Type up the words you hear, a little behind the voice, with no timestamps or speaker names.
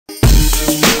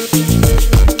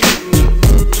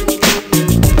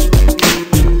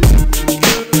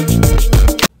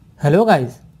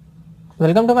guys,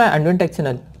 welcome to my AndWin Tech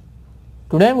channel.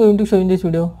 Today I am going to show in this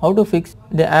video how to fix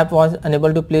the app was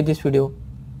unable to play this video.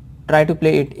 Try to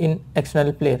play it in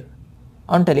external player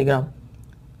on Telegram.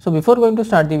 So before going to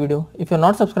start the video, if you are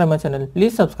not subscribed my channel,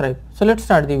 please subscribe. So let's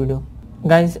start the video.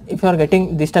 Guys, if you are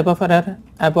getting this type of error,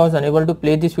 app was unable to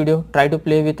play this video, try to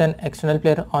play with an external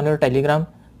player on your Telegram,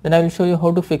 then I will show you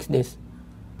how to fix this.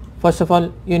 First of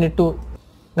all, you need to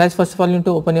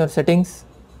open your settings.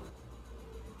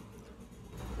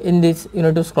 In this, you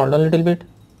need to scroll down a little bit.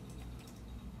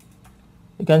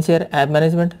 You can see here app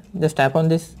management, just tap on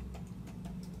this.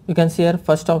 You can see here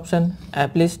first option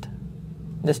app list,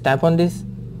 just tap on this.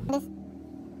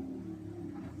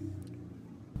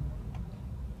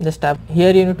 Just tap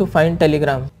here, you need to find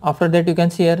Telegram. After that you can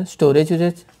see here storage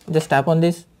usage, just tap on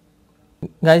this.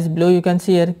 Guys, below you can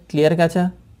see here clear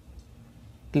cache,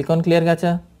 click on clear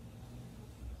cache.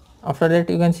 After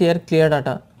that you can see here clear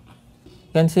data.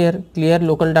 You can see here clear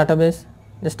local database,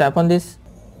 just tap on this,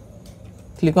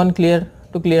 click on clear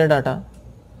to clear data.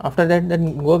 After that,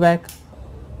 then go back.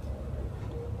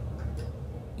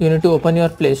 You need to open your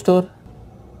Play Store.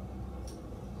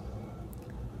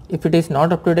 If it is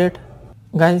not up to date,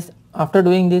 guys, after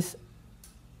doing this,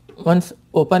 once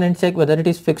open and check whether it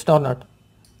is fixed or not.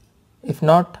 If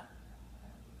not,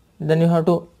 then you have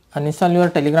to uninstall your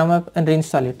Telegram app and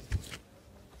reinstall it.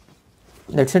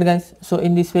 That's it guys. So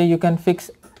in this way you can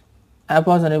fix app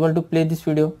was unable to play this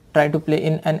video, try to play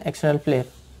in an external player.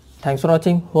 Thanks for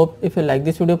watching. Hope if you like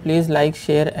this video, please like,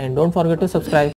 share and don't forget to subscribe.